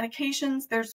other medications.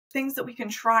 There's things that we can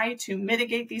try to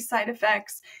mitigate these side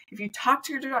effects. If you talk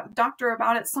to your doctor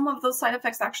about it, some of those side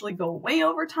effects actually go away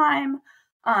over time.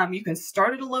 You can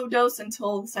start at a low dose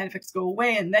until the side effects go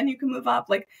away, and then you can move up.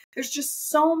 Like, there's just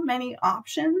so many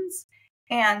options,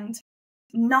 and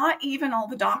not even all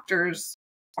the doctors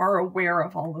are aware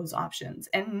of all those options,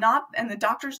 and the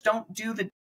doctors don't do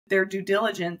their due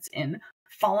diligence in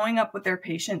following up with their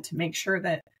patient to make sure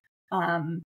that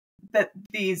that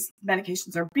these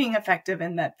medications are being effective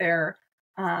and that they're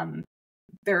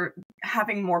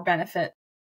having more benefit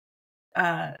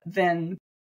than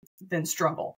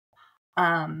struggle.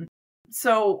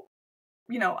 So,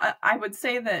 you know, I would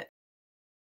say that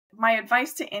my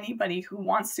advice to anybody who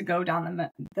wants to go down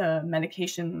the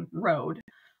medication road,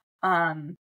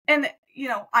 and, you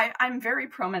know, I'm very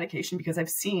pro medication because I've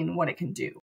seen what it can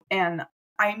do. And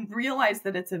I realize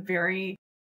that it's a very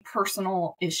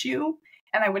personal issue,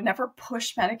 and I would never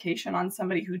push medication on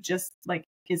somebody who just like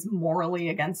is morally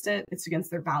against it. It's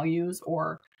against their values,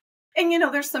 and you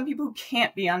know, there's some people who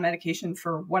can't be on medication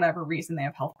for whatever reason. They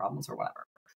have health problems or whatever.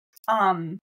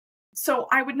 So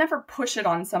I would never push it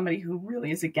on somebody who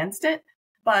really is against it.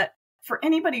 But for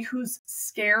anybody who's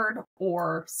scared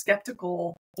or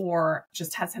skeptical or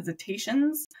just has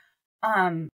hesitations,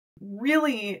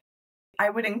 really, I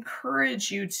would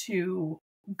encourage you to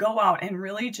go out and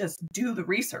really just do the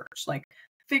research, like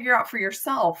figure out for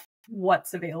yourself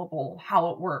what's available, how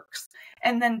it works,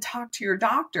 and then talk to your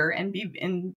doctor and be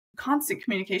in constant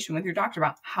communication with your doctor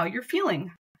about how you're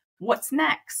feeling, what's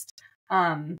next.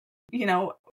 You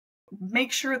know,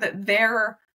 make sure that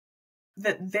they're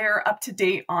up to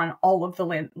date on all of the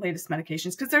latest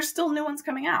medications, because there's still new ones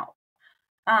coming out.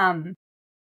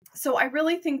 So I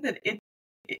really think that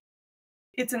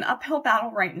it's an uphill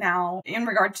battle right now in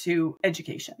regard to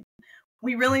education.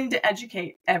 We really need to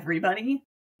educate everybody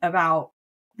about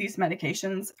these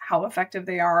medications, how effective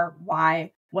they are,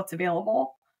 why, what's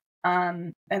available.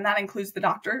 And that includes the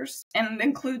doctors and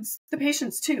includes the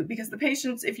patients too, because the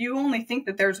patients, if you only think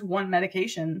that there's one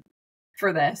medication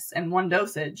for this and one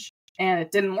dosage and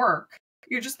it didn't work,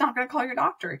 you're just not going to call your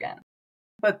doctor again.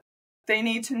 But they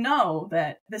need to know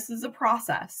that this is a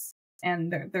process,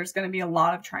 and there's going to be a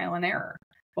lot of trial and error,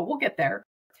 but we'll get there.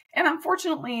 And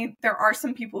unfortunately, there are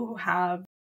some people who have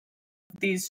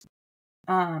these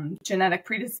genetic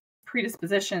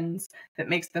predispositions that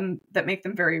make them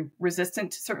very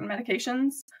resistant to certain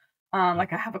medications.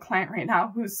 Like I have a client right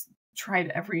now who's tried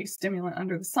every stimulant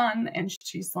under the sun, and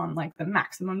she's on like the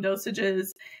maximum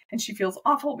dosages, and she feels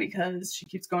awful because she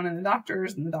keeps going to the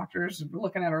doctors, and the doctors are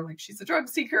looking at her like she's a drug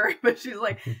seeker. But she's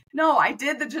like, no, I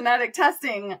did the genetic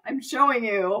testing. I'm showing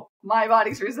you my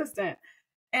body's resistant.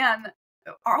 And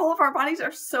all of our bodies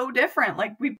are so different.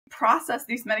 Like, we process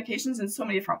these medications in so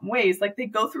many different ways. Like, they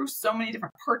go through so many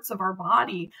different parts of our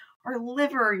body, our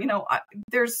liver,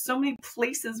 there's so many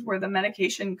places where the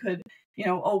medication could,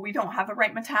 oh, we don't have the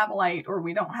right metabolite, or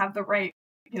we don't have the right,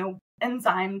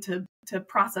 enzyme to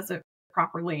process it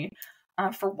properly,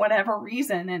 for whatever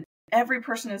reason. And every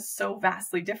person is so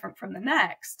vastly different from the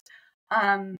next.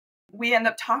 We end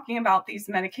up talking about these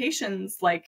medications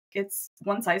like it's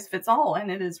one size fits all,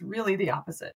 and it is really the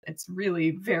opposite. It's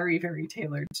really very, very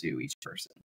tailored to each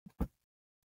person.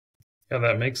 Yeah,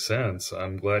 that makes sense.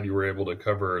 I'm glad you were able to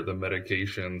cover the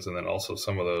medications and then also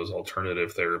some of those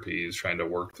alternative therapies trying to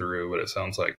work through. But it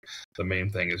sounds like the main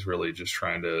thing is really just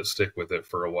trying to stick with it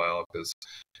for a while, because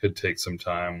it could take some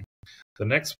time. The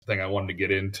next thing I wanted to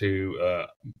get into,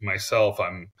 myself,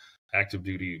 I'm active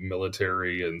duty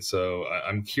military. And so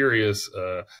I'm curious,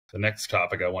 the next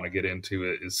topic I want to get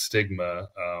into is stigma.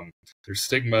 There's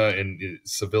stigma in the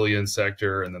civilian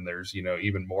sector, and then there's,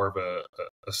 even more of a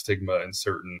stigma in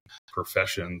certain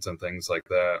professions and things like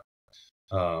that.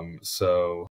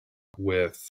 So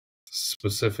with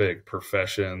specific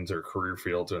professions or career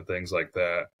fields and things like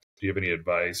that, do you have any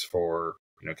advice for,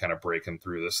 kind of breaking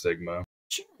through the stigma?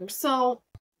 Sure. So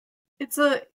it's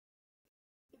a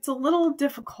little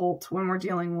difficult when we're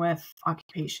dealing with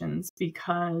occupations,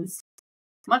 because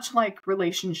much like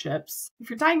relationships,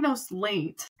 if you're diagnosed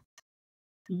late,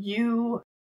 you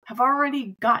have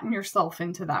already gotten yourself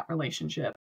into that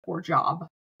relationship or job,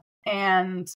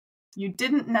 and you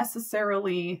didn't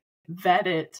necessarily vet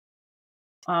it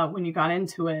when you got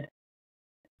into it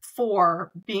for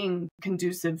being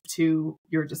conducive to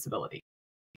your disability.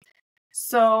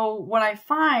 So what I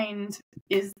find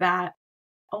is that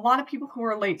a lot of people who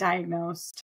are late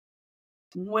diagnosed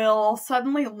will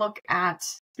suddenly look at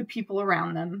the people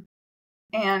around them,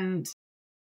 and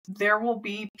there will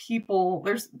be people,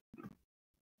 and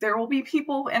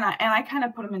I kind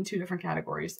of put them in two different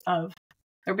categories of,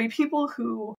 there'll be people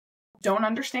who don't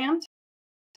understand,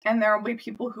 and there will be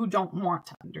people who don't want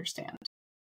to understand.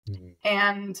 Mm-hmm.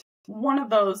 And one of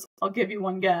those, I'll give you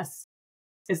one guess,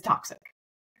 is toxic.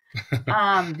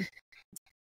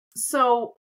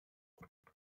 So,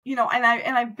 and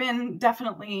I've been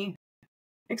definitely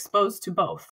exposed to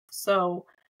both. So,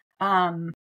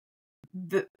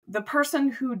 the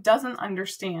person who doesn't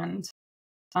understand,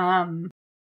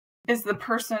 is the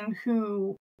person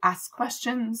who asks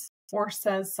questions or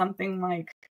says something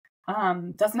like,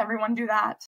 doesn't everyone do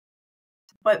that?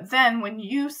 But then when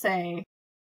you say,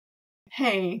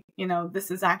 hey,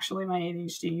 this is actually my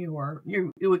ADHD, or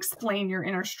you explain your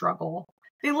inner struggle,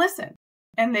 they listen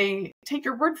and they take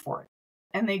your word for it,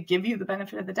 and they give you the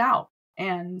benefit of the doubt.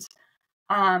 And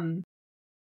I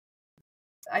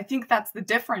think that's the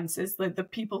difference, is that the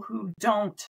people who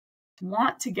don't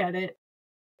want to get it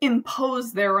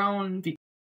impose their own views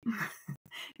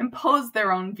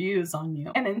on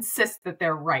you and insist that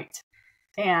they're right.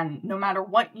 And no matter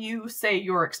what you say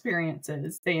your experience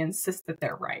is, they insist that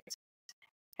they're right.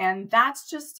 And that's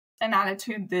just an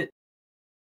attitude that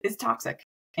is toxic,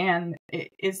 and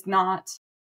it's a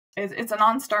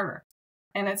non-starter,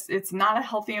 and it's not a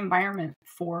healthy environment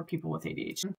for people with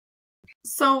ADHD.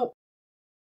 So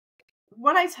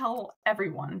what I tell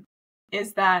everyone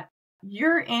is that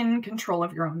you're in control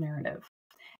of your own narrative.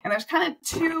 And there's kind of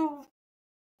two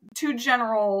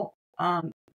general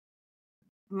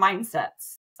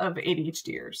mindsets of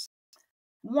ADHDers.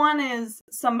 One is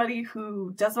somebody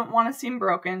who doesn't want to seem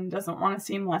broken, doesn't want to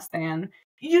seem less than.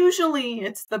 Usually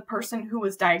it's the person who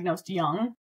was diagnosed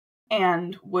young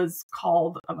and was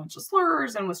called a bunch of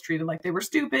slurs and was treated like they were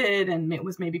stupid, and it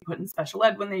was maybe put in special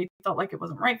ed when they felt like it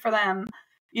wasn't right for them,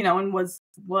 and was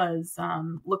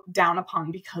looked down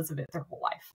upon because of it their whole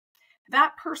life.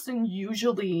 That person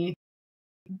usually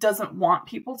doesn't want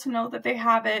people to know that they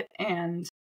have it, and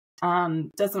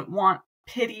doesn't want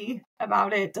pity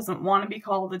about it, doesn't want to be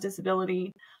called a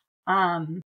disability.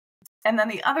 And then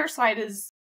the other side is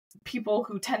people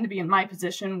who tend to be in my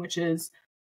position, which is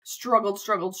struggled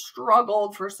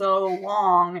for so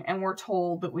long, and we're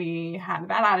told that we had a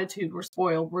bad attitude, we're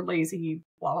spoiled, we're lazy,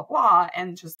 blah, blah, blah,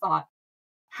 and just thought,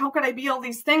 how could I be all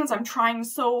these things? I'm trying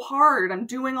so hard. I'm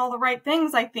doing all the right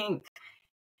things, I think.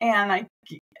 And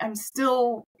I'm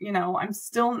still,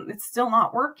 it's still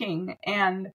not working.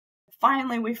 And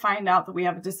finally we find out that we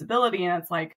have a disability, and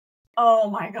it's like, oh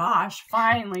my gosh,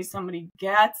 finally somebody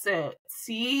gets it.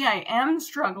 See, I am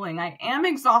struggling. I am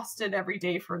exhausted every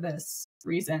day for this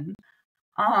reason.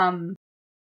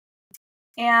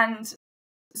 And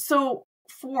so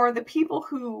for the people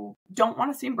who don't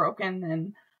want to seem broken,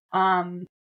 and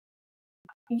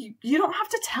you don't have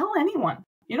to tell anyone.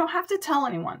 You don't have to tell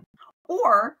anyone.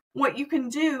 Or what you can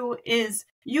do is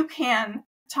you can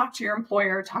talk to your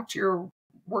employer, talk to your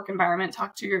work environment,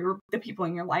 talk to the people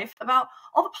in your life about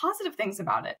all the positive things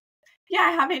about it. Yeah,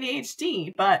 I have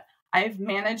ADHD, but I've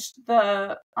managed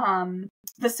the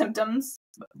symptoms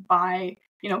by,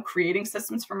 creating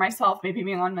systems for myself, maybe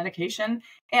being on medication.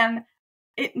 And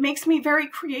it makes me very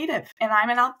creative, and I'm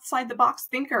an outside the box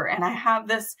thinker, and I have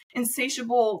this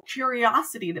insatiable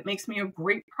curiosity that makes me a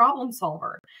great problem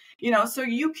solver. So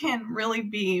you can really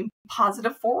be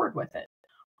positive forward with it.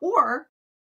 Or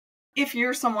if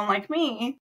you're someone like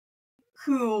me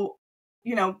who,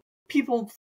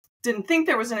 people didn't think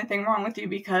there was anything wrong with you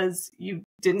because you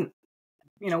didn't,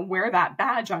 wear that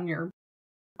badge on your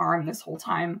arm this whole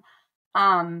time.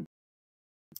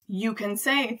 You can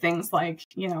say things like,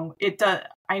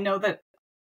 I know that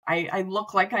I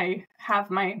look like I have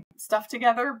my stuff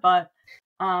together, but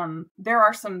there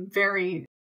are some very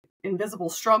invisible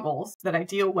struggles that I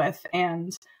deal with.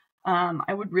 And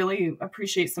I would really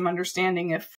appreciate some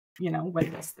understanding if,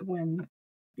 when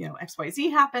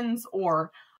XYZ happens,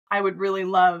 or I would really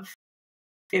love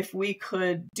if we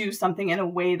could do something in a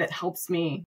way that helps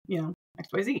me,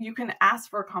 XYZ. You can ask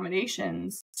for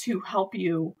accommodations to help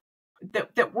you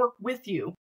that work with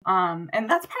you. And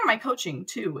that's part of my coaching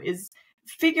too, is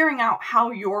figuring out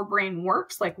how your brain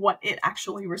works, like what it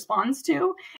actually responds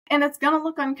to. And it's going to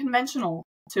look unconventional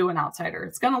to an outsider.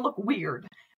 It's going to look weird.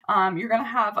 You're going to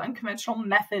have unconventional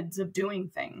methods of doing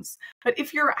things. But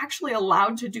if you're actually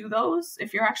allowed to do those,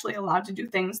 if you're actually allowed to do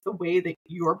things the way that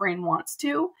your brain wants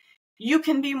to, you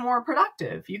can be more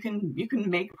productive. You can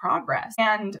make progress.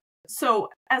 And so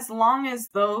as long as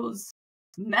those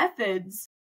methods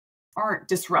aren't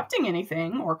disrupting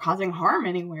anything or causing harm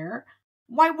anywhere,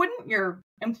 why wouldn't your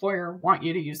employer want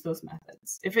you to use those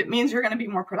methods? If it means you're going to be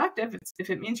more productive, if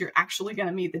it means you're actually going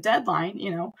to meet the deadline,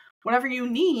 whatever you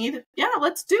need, yeah,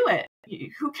 let's do it.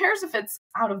 Who cares if it's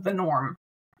out of the norm?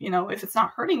 If it's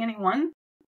not hurting anyone,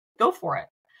 go for it.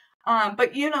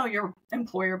 But your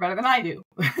employer better than I do.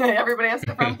 Everybody has a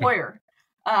different employer.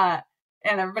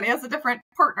 And everybody has a different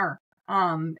partner,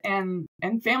 and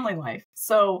family life.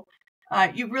 So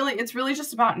it's really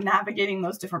just about navigating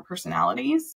those different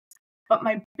personalities. But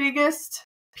my biggest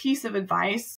piece of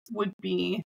advice would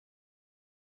be,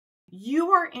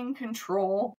 you are in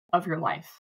control of your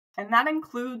life. And that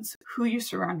includes who you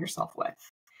surround yourself with.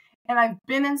 And I've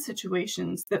been in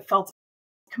situations that felt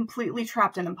completely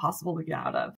trapped and impossible to get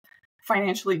out of,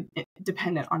 financially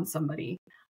dependent on somebody,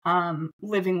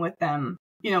 living with them,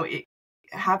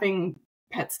 having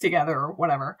pets together or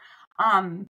whatever.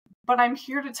 But I'm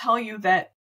here to tell you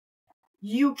that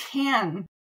you can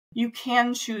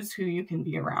choose who you can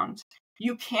be around.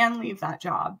 You can leave that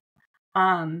job.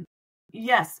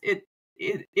 Yes,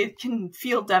 it can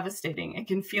feel devastating. It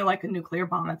can feel like a nuclear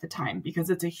bomb at the time because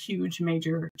it's a huge,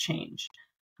 major change.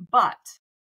 But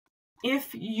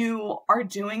if you are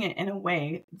doing it in a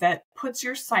way that puts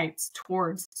your sights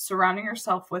towards surrounding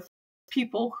yourself with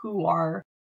people who are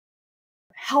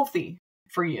healthy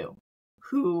for you,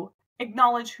 who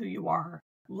acknowledge who you are,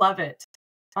 love it,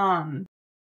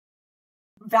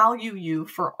 value you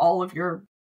for all of your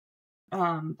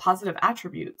positive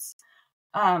attributes,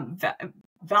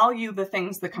 value the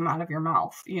things that come out of your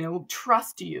mouth,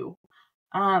 trust you,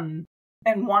 and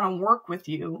want to work with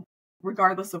you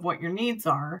regardless of what your needs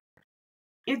are,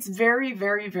 it's very,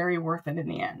 very, very worth it in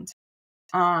the end.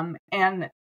 And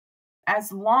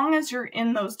as long as you're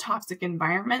in those toxic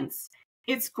environments,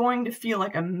 it's going to feel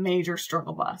like a major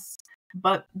struggle bus.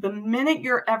 But the minute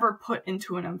you're ever put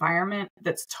into an environment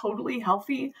that's totally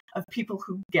healthy, of people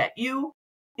who get you,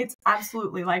 it's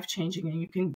absolutely life-changing, and you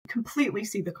can completely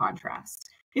see the contrast.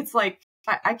 It's like,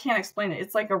 I can't explain it.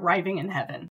 It's like arriving in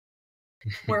heaven,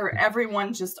 where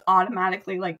everyone just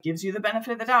automatically gives you the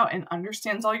benefit of the doubt and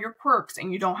understands all your quirks,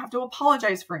 and you don't have to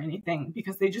apologize for anything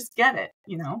because they just get it,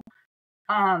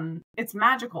 It's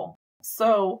magical.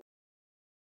 So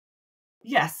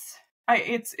yes,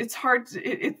 it's hard.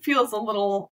 It feels a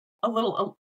little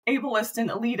ableist and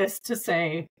elitist to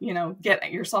say,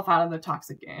 get yourself out of the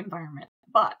toxic environment.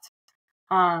 But,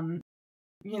 I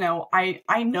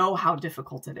know how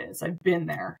difficult it is. I've been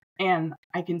there, and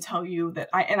I can tell you that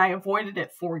I avoided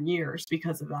it for years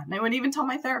because of that. And I would even tell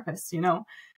my therapist,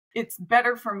 it's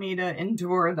better for me to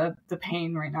endure the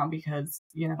pain right now because,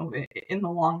 in the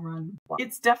long run,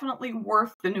 it's definitely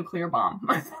worth the nuclear bomb.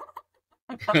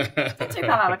 Don't take that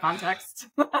out of context.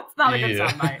 That's not a good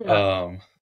soundbite.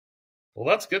 Well,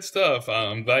 that's good stuff.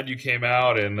 I'm glad you came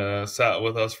out and sat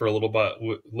with us for a little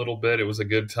bit. It was a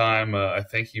good time. I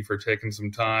thank you for taking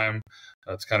some time.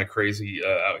 It's kind of crazy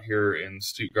out here in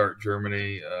Stuttgart,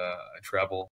 Germany. I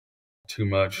travel too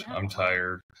much. No. I'm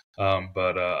tired.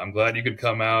 But I'm glad you could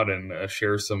come out and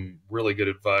share some really good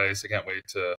advice. I can't wait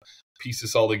to piece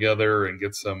this all together and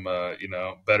get some,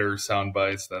 better sound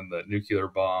bites than the nuclear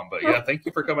bomb. But yeah, thank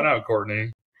you for coming out,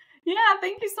 Courtney. Yeah,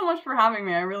 thank you so much for having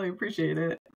me. I really appreciate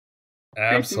it. Great to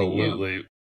meet you. Absolutely.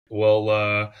 Well,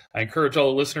 I encourage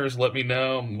all the listeners, let me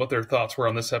know what their thoughts were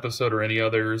on this episode or any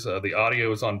others. The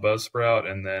audio is on Buzzsprout,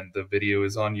 and then the video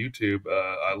is on YouTube.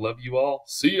 I love you all.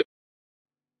 See you.